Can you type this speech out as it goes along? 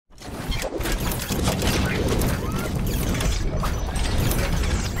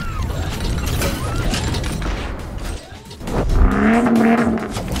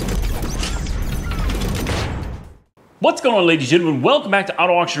What's going on, ladies and gentlemen? Welcome back to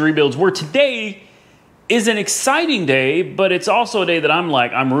Auto Auction Rebuilds, where today is an exciting day, but it's also a day that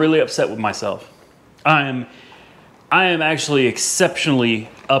I'm really upset with myself. I am actually exceptionally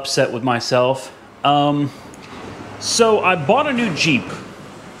upset with myself. So I bought a new Jeep.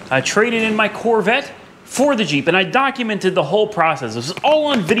 I traded in my Corvette for the Jeep, and I documented the whole process. This is all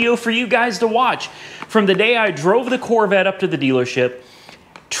on video for you guys to watch. From the day I drove the Corvette up to the dealership,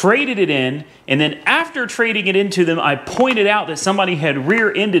 traded it in, and then after trading it into them, I pointed out that somebody had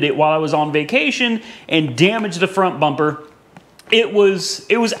rear-ended it while I was on vacation and damaged the front bumper. It was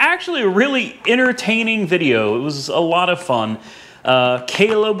actually a really entertaining video. It was a lot of fun.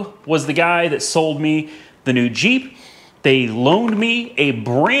 Caleb was the guy that sold me the new Jeep. They loaned me a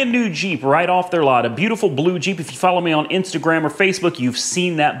brand new Jeep right off their lot, a beautiful blue Jeep. If you follow me on Instagram or Facebook, you've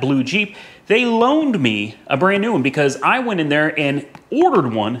seen that blue Jeep. They loaned me a brand new one because I went in there and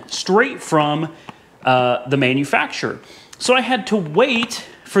ordered one straight from the manufacturer. So I had to wait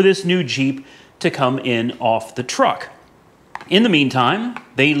for this new Jeep to come in off the truck. In the meantime,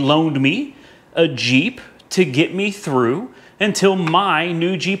 they loaned me a Jeep to get me through until my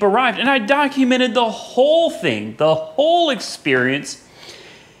new Jeep arrived. And I documented the whole thing, the whole experience.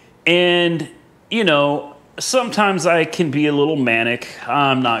 And, you know, sometimes I can be a little manic.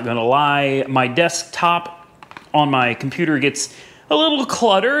 I'm not gonna lie. My desktop on my computer gets a little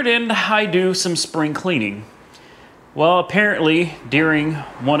cluttered and I do some spring cleaning. Well, apparently during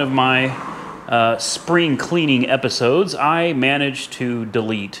one of my spring cleaning episodes, I managed to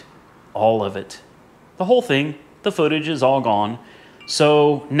delete all of it. The whole thing. The footage is all gone.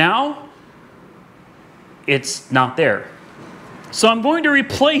 So now it's not there. So I'm going to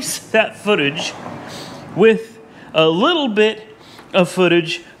replace that footage with a little bit of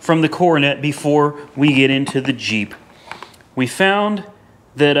footage from the Corvette before we get into the Jeep. We found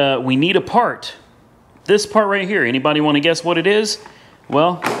that we need a part. This part right here. Anybody want to guess what it is?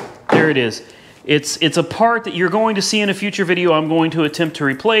 Well, there it is. It's a part that you're going to see in a future video. I'm going to attempt to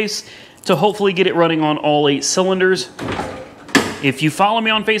replace to hopefully get it running on all 8 cylinders. If you follow me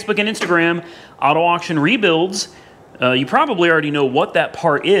on Facebook and Instagram, Auto Auction Rebuilds, you probably already know what that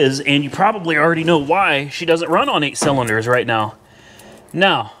part is, and you probably already know why she doesn't run on 8 cylinders right now.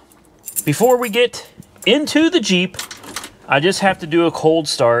 Now, before we get into the Jeep, I just have to do a cold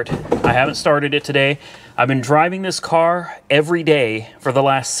start. I haven't started it today. I've been driving this car every day for the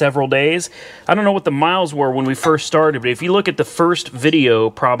last several days. I don't know what the miles were when we first started, but if you look at the first video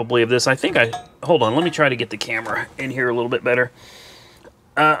probably of this, hold on, let me try to get the camera in here a little bit better.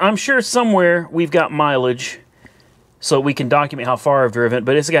 I'm sure somewhere we've got mileage so we can document how far I've driven,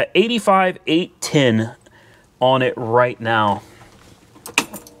 but it's got 85,810 on it right now.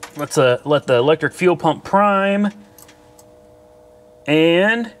 Let's let the electric fuel pump prime.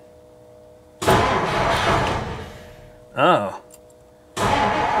 And oh,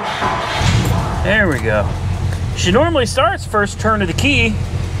 there we go. She normally starts first turn of the key.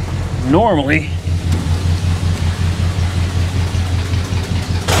 Normally.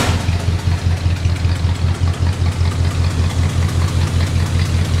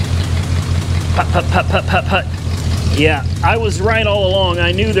 Put, put, put, put, put, put. Yeah, I was right all along.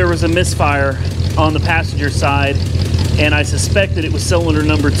 I knew there was a misfire on the passenger side, and I suspected it was cylinder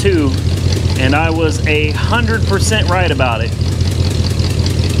number 2, and I was 100% right about it.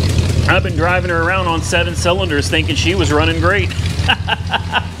 I've been driving her around on 7 cylinders thinking she was running great.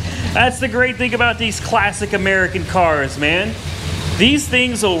 That's the great thing about these classic American cars, man. These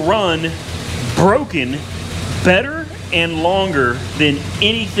things will run broken better and longer than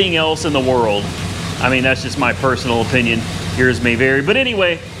anything else in the world. I mean, that's just my personal opinion. Yours may vary. But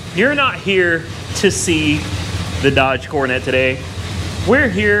anyway, you're not here to see the Dodge Corvette today. We're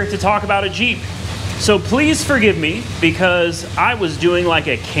here to talk about a Jeep. So please forgive me because I was doing like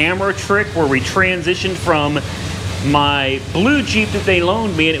a camera trick where we transitioned from my blue Jeep that they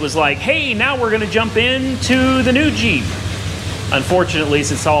loaned me, and it was like, hey, now we're gonna jump into the new Jeep. Unfortunately,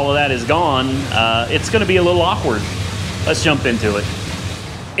 since all of that is gone, it's gonna be a little awkward. Let's jump into it.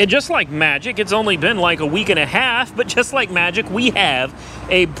 And just like magic, it's only been like a week and a half, but just like magic, we have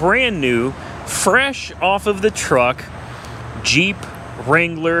a brand new, fresh off of the truck, Jeep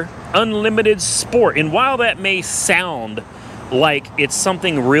Wrangler Unlimited Sport. And while that may sound like it's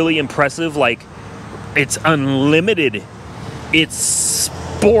something really impressive, like it's unlimited, it's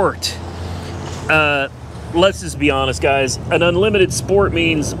sport. Let's just be honest, guys. An unlimited sport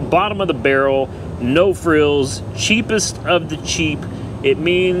means bottom of the barrel, no frills, cheapest of the cheap. It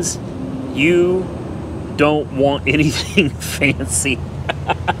means you don't want anything fancy.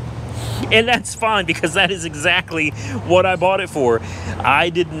 And that's fine, because that is exactly what I bought it for. I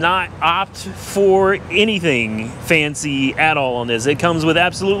did not opt for anything fancy at all on this. It comes with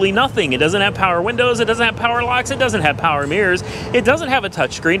absolutely nothing. It doesn't have power windows, it doesn't have power locks, it doesn't have power mirrors, it doesn't have a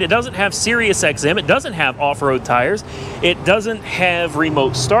touchscreen, it doesn't have Sirius XM, it doesn't have off-road tires, it doesn't have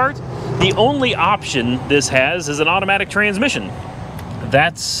remote start. The only option this has is an automatic transmission.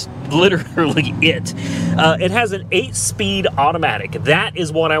 That's literally it. It has an 8-speed automatic. That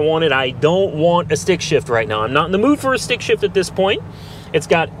is what I wanted. I don't want a stick shift right now. I'm not in the mood for a stick shift at this point. It's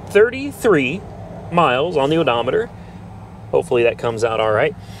got 33 miles on the odometer. Hopefully that comes out all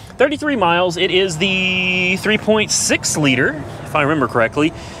right. 33 miles. It is the 3.6 liter, if I remember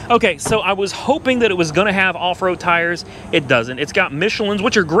correctly. Okay, so I was hoping that it was going to have off-road tires. It doesn't. It's got Michelin's,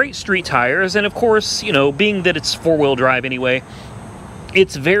 which are great street tires, and of course, you know, being that it's four-wheel drive anyway,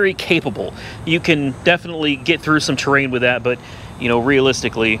 it's very capable. You can definitely get through some terrain with that, but, you know,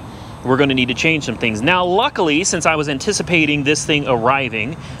 realistically, we're going to need to change some things. Now, luckily, since I was anticipating this thing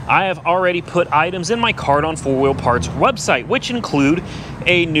arriving, I have already put items in my cart on 4 Wheel Parts website, which include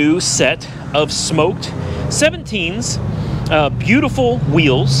a new set of smoked 17s, beautiful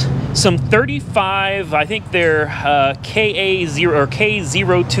wheels, some 35, I think they're KA0 or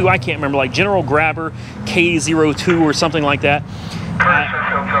K02, I can't remember, like General Grabber K02 or something like that.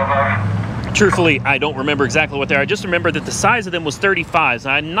 Truthfully, I don't remember exactly what they are. I just remember that the size of them was 35s.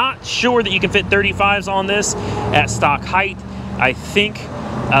 I'm not sure that you can fit 35s on this at stock height. I think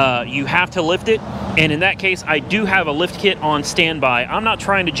you have to lift it. And in that case, I do have a lift kit on standby. I'm not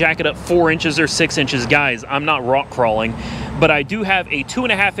trying to jack it up 4 inches or 6 inches. Guys, I'm not rock crawling. But I do have a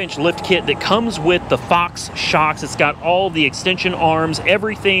 2.5-inch lift kit that comes with the Fox shocks. It's got all the extension arms,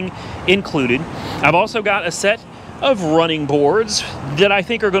 everything included. I've also got a set of running boards that I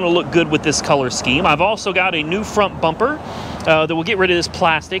think are going to look good with this color scheme. I've also got a new front bumper that will get rid of this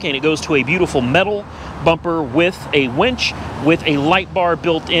plastic, and it goes to a beautiful metal bumper with a winch with a light bar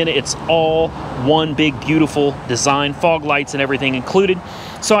built in. It's all one big beautiful design, fog lights and everything included.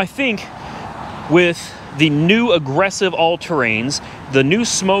 So I think with the new aggressive all-terrains, the new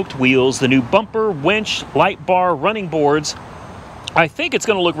smoked wheels, the new bumper, winch, light bar, running boards, I think it's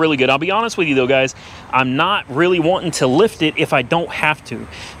going to look really good. I'll be honest with you though, guys, I'm not really wanting to lift it if I don't have to.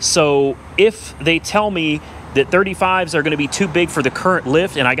 So if they tell me that 35s are going to be too big for the current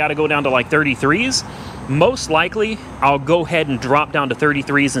lift and I got to go down to like 33s, most likely I'll go ahead and drop down to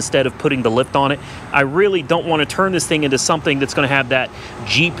 33s instead of putting the lift on it. I really don't want to turn this thing into something that's going to have that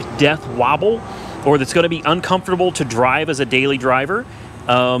Jeep death wobble, or that's going to be uncomfortable to drive as a daily driver.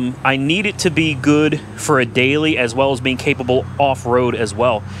 I need it to be good for a daily as well as being capable off-road as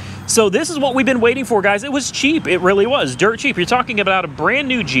well. So this is what we've been waiting for, guys. It was cheap. It really was. Dirt cheap. You're talking about a brand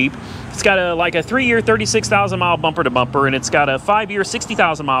new Jeep. It's got like a 3-year, 36,000-mile bumper-to-bumper, and it's got a 5-year,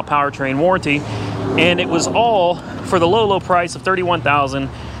 60,000-mile powertrain warranty. And it was all for the low, low price of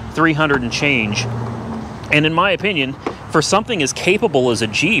 $31,300 and change. And in my opinion, for something as capable as a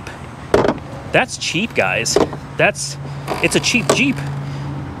Jeep, that's cheap, guys. It's a cheap Jeep.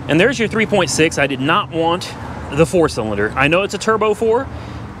 And there's your 3.6. I did not want the 4-cylinder. I know it's a turbo 4.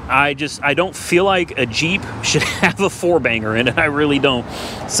 I don't feel like a Jeep should have a 4-banger in it. I really don't.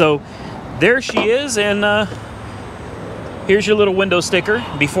 So there she is, and here's your little window sticker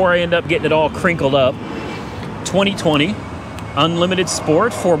before I end up getting it all crinkled up. 2020 Unlimited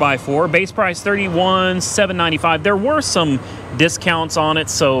Sport 4x4, base price $31,795. There were some discounts on it,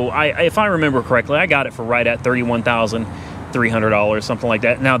 so if I remember correctly, I got it for right at $31,300, something like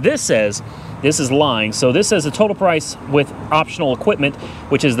that. Now this says, this is lying, so this says the total price with optional equipment,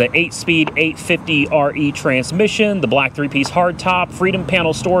 which is the 8-speed 850 RE transmission, the black 3-piece hardtop, freedom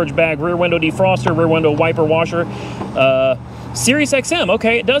panel storage bag, rear window defroster, rear window wiper washer, Sirius XM.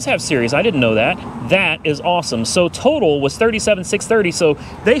 Okay, it does have Sirius. I didn't know that. That is awesome. So total was $37,630. So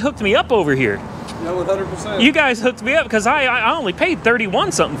they hooked me up over here. Yeah, 100%. You guys hooked me up because I only paid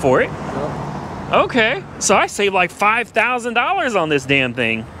 31 something for it. Yep. Okay, so I saved like $5,000 on this damn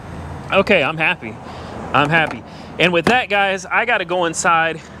thing. Okay, I'm happy. I'm happy. And with that, guys, I got to go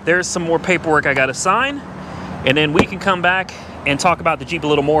inside. There's some more paperwork I got to sign, and then we can come back and talk about the Jeep a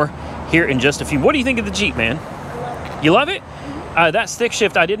little more here in just a few. What do you think of the Jeep, man? You love it? That stick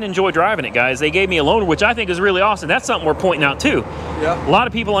shift, I didn't enjoy driving it, guys. They gave me a loaner, which I think is really awesome. That's something we're pointing out too. Yeah. A lot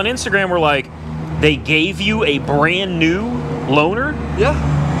of people on Instagram were like, they gave you a brand new loaner?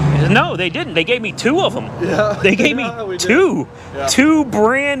 Yeah. No, they didn't. They gave me 2 of them. Yeah. They gave me 2. Yeah. 2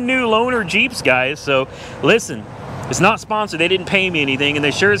 brand new loaner Jeeps, guys. So listen, it's not sponsored. They didn't pay me anything, and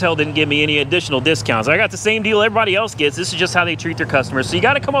they sure as hell didn't give me any additional discounts. I got the same deal everybody else gets. This is just how they treat their customers. So you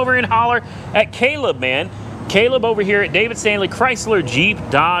got to come over and holler at Caleb, man. Caleb over here at David Stanley Chrysler Jeep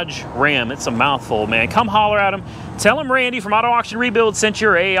Dodge Ram. It's a mouthful, man. Come holler at them. Tell them Randy from Auto Auction Rebuild sent you,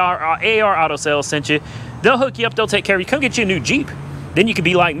 or AR Auto Sales sent you. They'll hook you up. They'll take care of you. Come get you a new Jeep. Then you can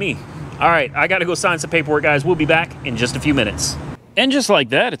be like me. All right, I got to go sign some paperwork, guys. We'll be back in just a few minutes. And just like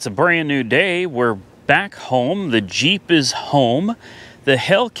that, it's a brand new day. We're back home. The Jeep is home. The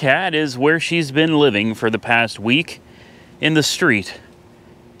Hellcat is where she's been living for the past week, in the street.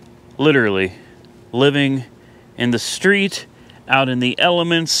 Literally living in the street, out in the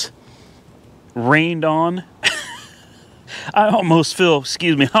elements, rained on. I almost feel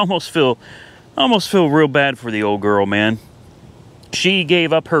real bad for the old girl, man. She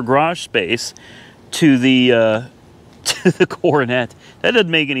gave up her garage space to the Coronet. That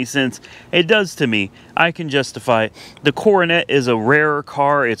doesn't make any sense. It does to me. I can justify it. The Coronet is a rarer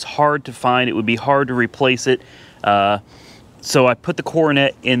car. It's hard to find. It would be hard to replace it. So I put the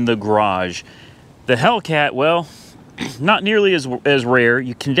Coronet in the garage. The Hellcat, well, not nearly as rare.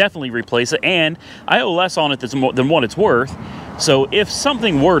 You can definitely replace it, and I owe less on it than what it's worth. So if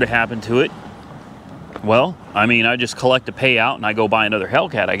something were to happen to it, well, I mean, I just collect a payout and I go buy another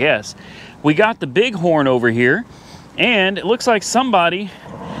Hellcat, I guess. We got the Bighorn over here, and it looks like somebody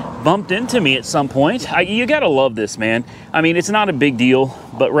bumped into me at some point. You gotta love this, man. I mean, it's not a big deal,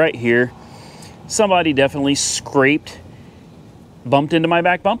 but right here, somebody definitely bumped into my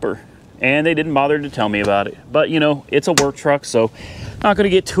back bumper, and they didn't bother to tell me about it. But, you know, it's a work truck, so not going to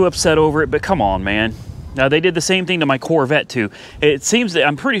get too upset over it, but come on, man. Now, they did the same thing to my Corvette, too. It seems that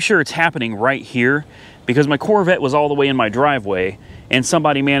I'm pretty sure it's happening right here, because my Corvette was all the way in my driveway, and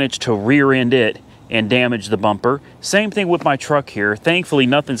somebody managed to rear end it and damage the bumper. Same thing with my truck here. Thankfully,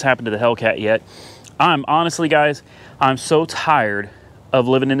 nothing's happened to the Hellcat yet. Honestly, guys, I'm so tired of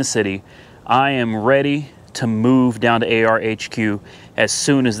living in the city. I am ready to move down to ARHQ as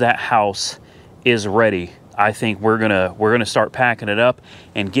soon as that house is ready. I think we're gonna start packing it up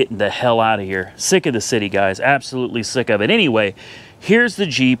and getting the hell out of here. Sick of the city, guys. Absolutely sick of it. Anyway, here's the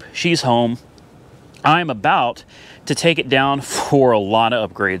Jeep. She's home. I'm about to take it down for a lot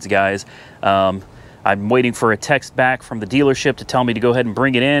of upgrades, guys. I'm waiting for a text back from the dealership to tell me to go ahead and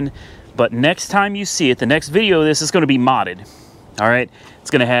bring it in. But next time you see it, the next video of this is going to be modded. All right,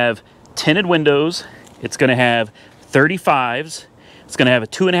 it's going to have tinted windows. It's going to have 35s. It's going to have a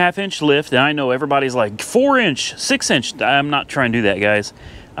 2.5-inch lift. And I know everybody's like 4-inch, 6-inch. I'm not trying to do that, guys.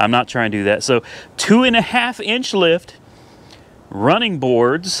 I'm not trying to do that. So 2.5-inch lift, running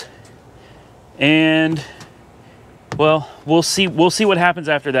boards, and, well, we'll see what happens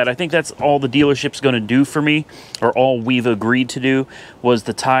after that. I think that's all the dealership's going to do for me, or all we've agreed to do, was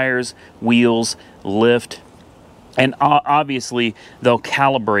the tires, wheels, lift, and obviously they'll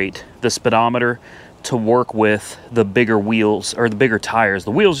calibrate the speedometer to work with the bigger wheels, or the bigger tires.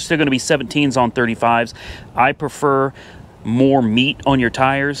 The wheels are still going to be 17s on 35s. I prefer more meat on your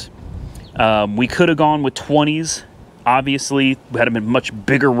tires. We could have gone with 20s. Obviously, had a much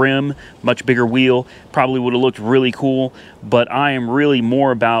bigger rim, much bigger wheel. Probably would have looked really cool, but I am really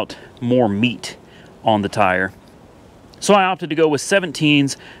more about more meat on the tire. So I opted to go with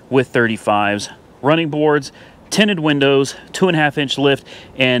 17s with 35s. Running boards, tinted windows, 2.5-inch lift,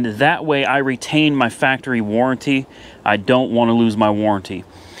 and that way I retain my factory warranty. I don't want to lose my warranty.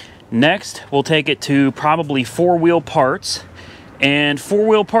 Next, we'll take it to probably 4-wheel parts. And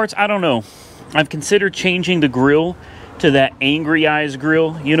 4-wheel parts, I don't know. I've considered changing the grill to that Angry Eyes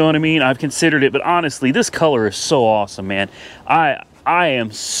grill. You know what I mean? I've considered it, but honestly, this color is so awesome, man. I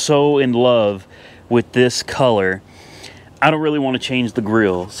am so in love with this color. I don't really want to change the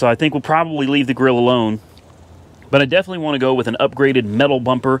grill, so I think we'll probably leave the grill alone. But I definitely want to go with an upgraded metal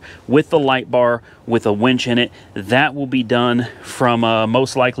bumper with the light bar with a winch in it. That will be done from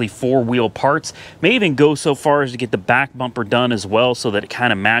most likely 4-wheel parts. May even go so far as to get the back bumper done as well, so that it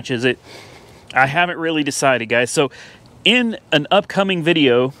kind of matches it. I haven't really decided, guys. So in an upcoming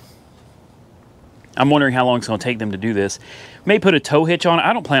video, I'm wondering how long it's going to take them to do this. May put a tow hitch on it.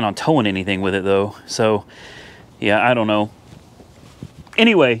 I don't plan on towing anything with it, though. So, yeah, I don't know.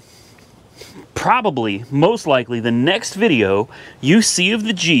 Anyway, probably, most likely, the next video you see of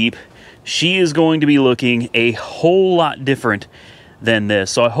the Jeep, she is going to be looking a whole lot different than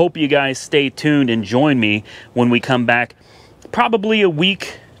this. So I hope you guys stay tuned and join me when we come back, probably a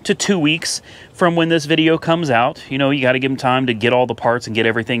week to 2 weeks from when this video comes out. You know, you got to give them time to get all the parts and get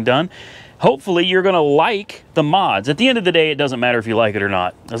everything done. Hopefully you're going to like the mods. At the end of the day, it doesn't matter if you like it or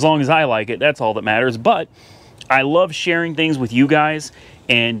not. As long as I like it, that's all that matters. But I love sharing things with you guys,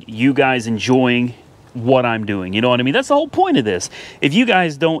 and you guys enjoying what I'm doing. You know what I mean? That's the whole point of this. If you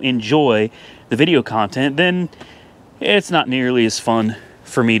guys don't enjoy the video content, then it's not nearly as fun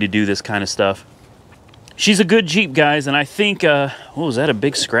for me to do this kind of stuff. she's a good Jeep, guys, and I think, oh, is that a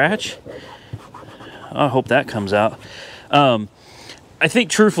big scratch? I hope that comes out. I think,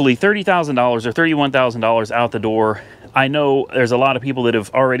 truthfully, $30,000 or $31,000 out the door. I know there's a lot of people that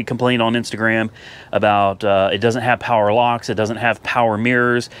have already complained on Instagram about it doesn't have power locks, it doesn't have power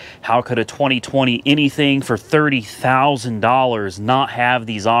mirrors. How could a 2020 anything for $30,000 not have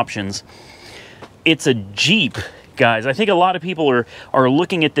these options? It's a Jeep, guys. I think a lot of people are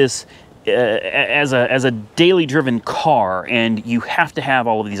looking at this as a daily driven car, and you have to have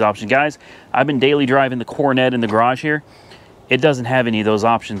all of these options. Guys, I've been daily driving the Corvette in the garage here. It doesn't have any of those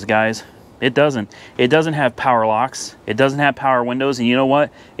options, guys. It doesn't. It doesn't have power locks. It doesn't have power windows. And you know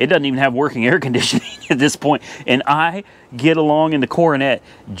what? It doesn't even have working air conditioning at this point. And I get along in the Corvette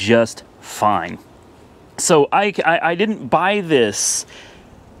just fine. So I didn't buy this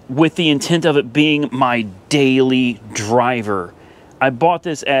with the intent of it being my daily driver. I bought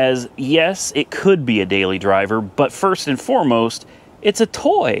this as, yes, it could be a daily driver, but first and foremost, it's a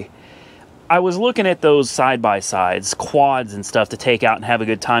toy. I was looking at those side-by-sides, quads and stuff to take out and have a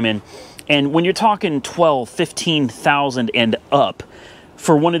good time in. And when you're talking 12, 15,000 and up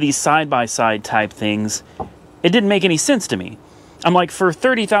for one of these side-by-side type things, it didn't make any sense to me. I'm like, for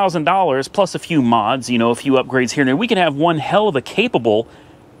 $30,000 plus a few mods, you know, a few upgrades here and there, we can have one hell of a capable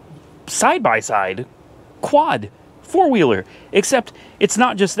side-by-side quad four-wheeler. Except it's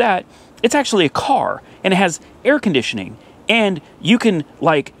not just that, it's actually a car, and it has air conditioning. And you can,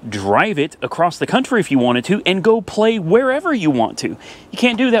 like, drive it across the country if you wanted to and go play wherever you want to. You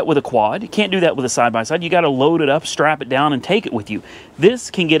can't do that with a quad. You can't do that with a side-by-side. You got to load it up, strap it down, and take it with you.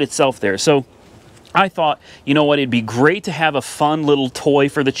 This can get itself there. So I thought, you know what, it'd be great to have a fun little toy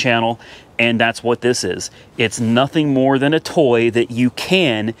for the channel, and that's what this is. It's nothing more than a toy that you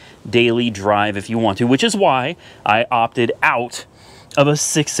can daily drive if you want to, which is why I opted out of a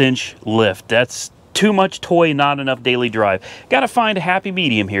 6-inch lift. That's too much toy, not enough daily drive. Got to find a happy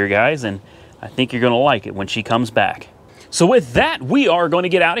medium here, guys, and I think you're going to like it when she comes back. So with that, we are going to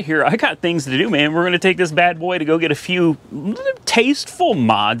get out of here. I got things to do, man. We're going to take this bad boy to go get a few tasteful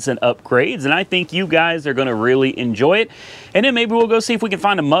mods and upgrades, and I think you guys are going to really enjoy it. And then maybe we'll go see if we can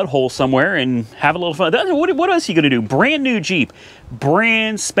find a mud hole somewhere and have a little fun. What else are you going to do? Brand new Jeep.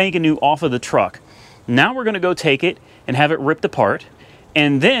 Brand spanking new off of the truck. Now we're going to go take it and have it ripped apart.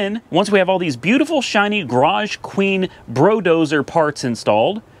 And then, once we have all these beautiful, shiny Garage Queen Brodozer parts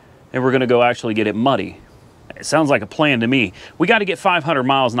installed, then we're going to go actually get it muddy. It sounds like a plan to me. We got to get 500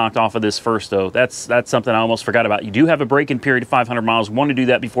 miles knocked off of this first, though. That's something I almost forgot about. You do have a break-in period of 500 miles. We want to do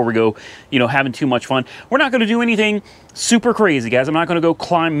that before we go, you know, having too much fun. We're not going to do anything super crazy, guys. I'm not going to go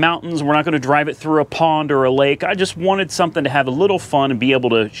climb mountains. We're not going to drive it through a pond or a lake. I just wanted something to have a little fun and be able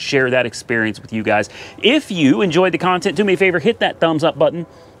to share that experience with you guys. If you enjoyed the content, do me a favor, hit that thumbs up button.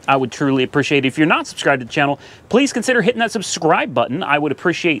 I would truly appreciate it. If you're not subscribed to the channel, please consider hitting that subscribe button. I would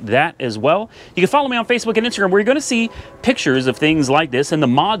appreciate that as well. You can follow me on Facebook and Instagram, where you're going to see pictures of things like this and the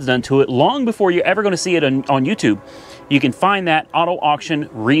mods done to it long before you're ever going to see it on YouTube. You can find that Auto Auction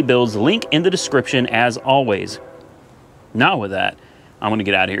Rebuilds link in the description as always. Now with that, I'm going to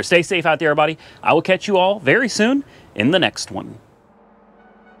get out of here. Stay safe out there, everybody. I will catch you all very soon in the next one.